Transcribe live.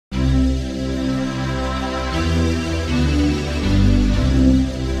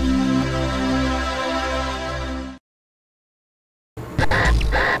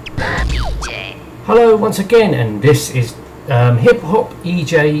Hello once again, and this is Hip Hop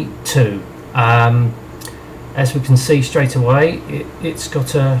eJay 2. As we can see straight away, it's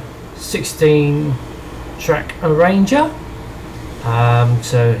got a 16 track arranger.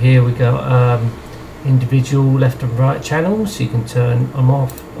 So here we got individual left and right channels, so you can turn them on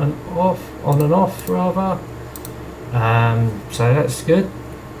and off rather. So that's good.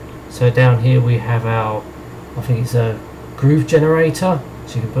 So down here we have our, I think it's a groove generator,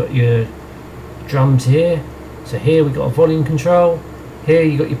 so you can put your drums here. So here we got a volume control, here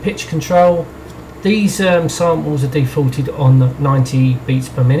you got your pitch control. These samples are defaulted on 90 beats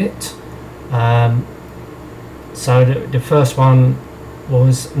per minute. So the first one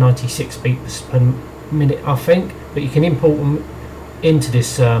was 96 beats per minute, I think, but you can import them into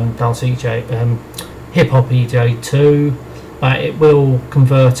this dance eJay, hip hop eJay 2, but it will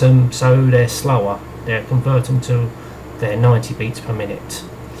convert them so they're slower. They'll convert them to their 90 beats per minute.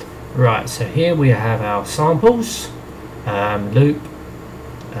 Right, so here we have our samples, loop,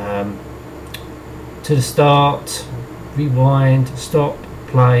 to the start, rewind, stop,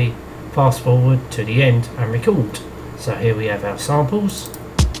 play, fast forward to the end and record. So here we have our samples.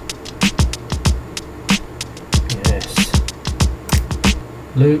 Yes.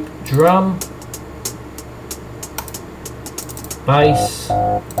 Loop, drum, bass,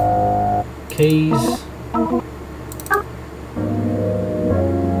 keys,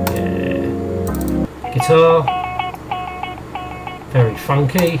 guitar, very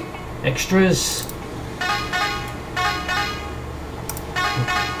funky, extras.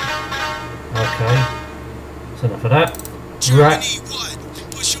 Okay, that's enough of that. Right.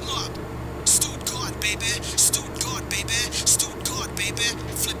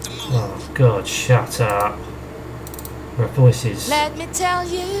 Oh God, shut up. Our voices. Let me tell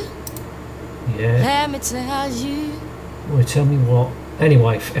you. Yeah. Let me tell you. Well, tell me what.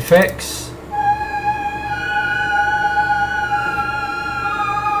 Anyway, effects.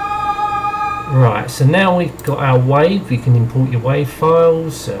 Right, so now we've got our wave. You can import your wave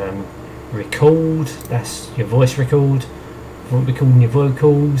files, record, that's your voice record, recording your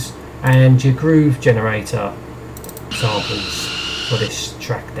vocals, and your groove generator samples for this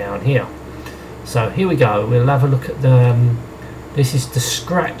track down here. So here we go, we'll have a look at the, this is the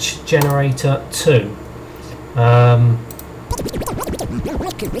Scratch Generator 2. I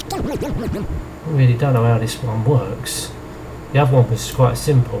really don't know how this one works. The other one was quite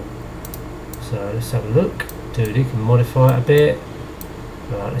simple. So let's have a look. Dude, you can modify it a bit.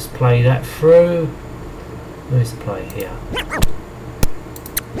 Right, let's play that through. Where's the play here?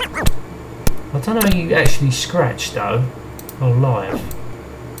 I don't know how you actually scratch though. Oh, live.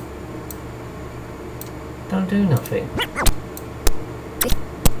 Don't do nothing.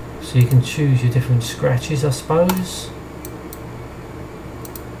 So you can choose your different scratches, I suppose.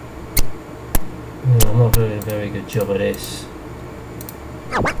 I'm not doing a very good job of this.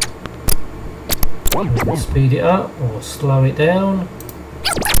 Speed it up or slow it down.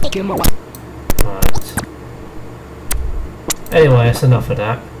 Right. Anyway, that's enough of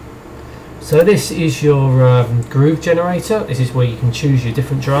that. So this is your groove generator. This is where you can choose your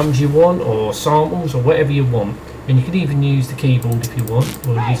different drums you want, or samples, or whatever you want. And you can even use the keyboard if you want,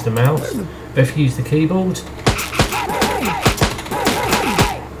 or use the mouse. But if you use the keyboard,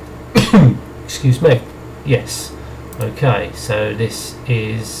 excuse me. Yes. Okay. So this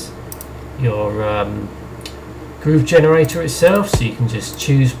is your groove generator itself, so you can just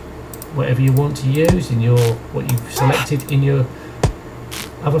choose whatever you want to use in your, what you've selected in your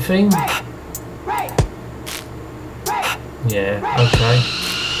other thing. Yeah, okay.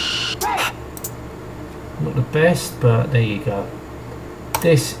 Not the best, but there you go.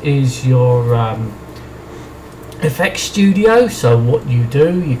 This is your FX Studio. So what you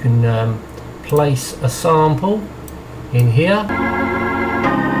do, you can place a sample in here.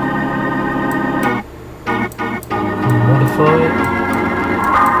 Modify it.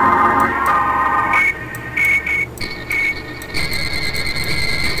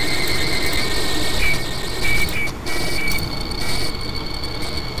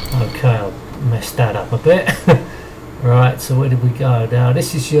 Okay, I messed that up a bit. Right, so where did we go? Now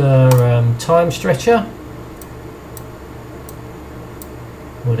this is your time stretcher.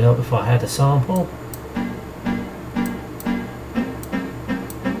 Would help if I had a sample.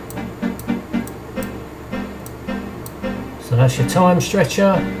 So that's your time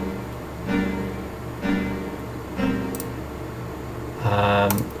stretcher.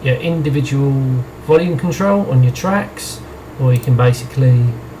 Your individual volume control on your tracks, or you can basically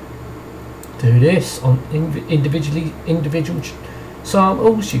do this on individual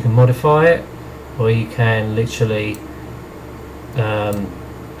samples. You can modify it, or you can literally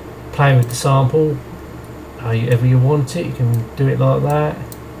play with the sample however you want it. You can do it like that.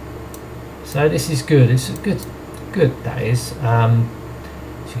 So this is good. It's good that is.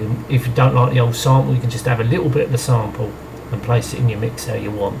 So you can, if you don't like the old sample, you can just have a little bit of the sample and place it in your mix how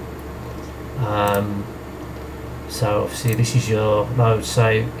you want. So obviously this is your load,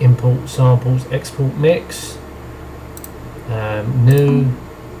 say import samples, export mix, new.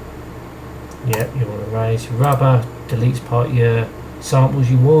 Yep, you want to erase rubber, deletes part of your samples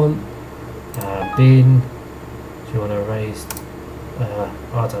you want. Bin, so you want to erase.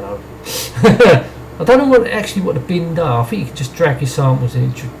 I don't know. I don't know what the bin does. I think you can just drag your samples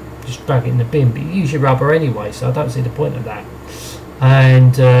and just drag it in the bin, but you use your rubber anyway, so I don't see the point of that.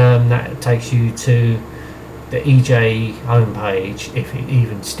 And that takes you to the eJay homepage, if it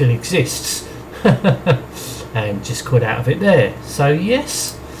even still exists, and just quit out of it there. So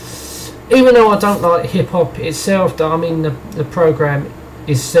yes, even though I don't like hip hop itself, I mean the program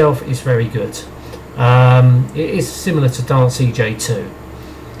itself is very good. It is similar to Dance eJay 2.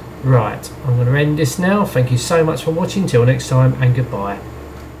 Right, I'm going to end this now. Thank you so much for watching. Till next time, and goodbye.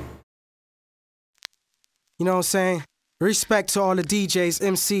 You know what I'm saying? Respect to all the DJs,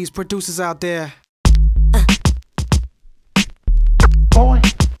 MCs, producers out there. Boy.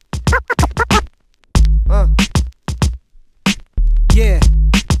 Yeah.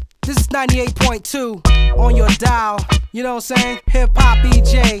 This is 98.2 on your dial. You know what I'm saying? Hip Hop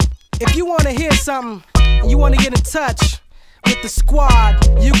eJay. If you want to hear something and you want to get in touch with the squad,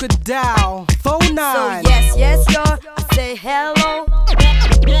 you could dial 49. So yes, yo, I say hello.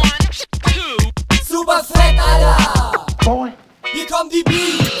 1, 2. Super fett, Alter! Boy. Hier kommt die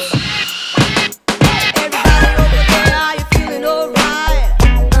Beats! Everybody over there, are you feeling alright?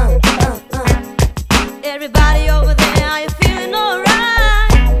 Everybody over there, are you feeling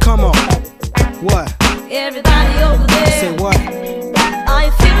alright? Come on. What? Everybody over there. Say what? Are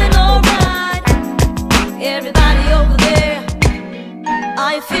you feeling alright? Everybody over there.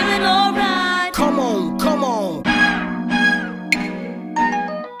 Are you feeling alright? Come on, come on.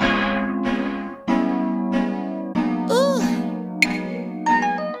 Ooh.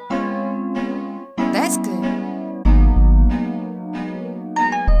 That's good.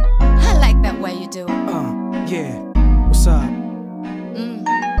 I like that way you do it. Yeah. What's up?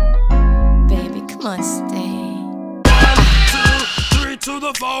 Baby, come on, stay. 1, 2, 3 to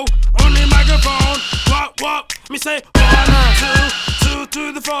the 4 on the microphone. What? Me say 1, 2, 2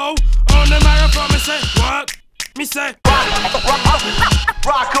 to the 4 on the microphone. Me say what? Me say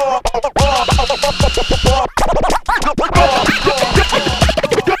rock on.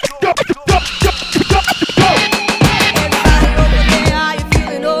 Everybody over there, are you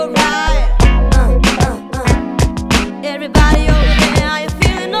feeling alright? Everybody over there, are you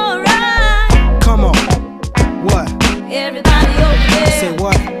feeling alright? Come on. What? Everybody over there. Say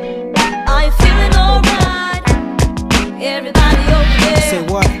what? Are you feeling alright? Everybody over there. Say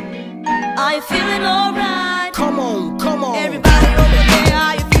what? Are you feeling alright? Come on, come on. Everybody over there,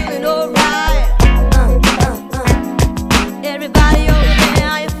 are you feeling alright? Everybody over there,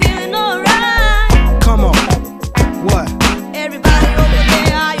 are you feeling alright? Come on. What? Everybody over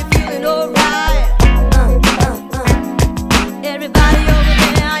there, are you feeling alright? Everybody over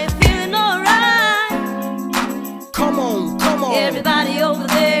there, are you feeling alright? Come on, come on. Everybody over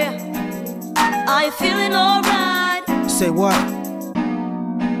there, are you feeling alright? Say what?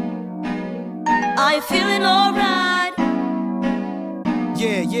 Are you feeling alright?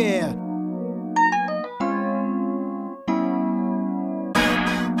 Yeah, yeah.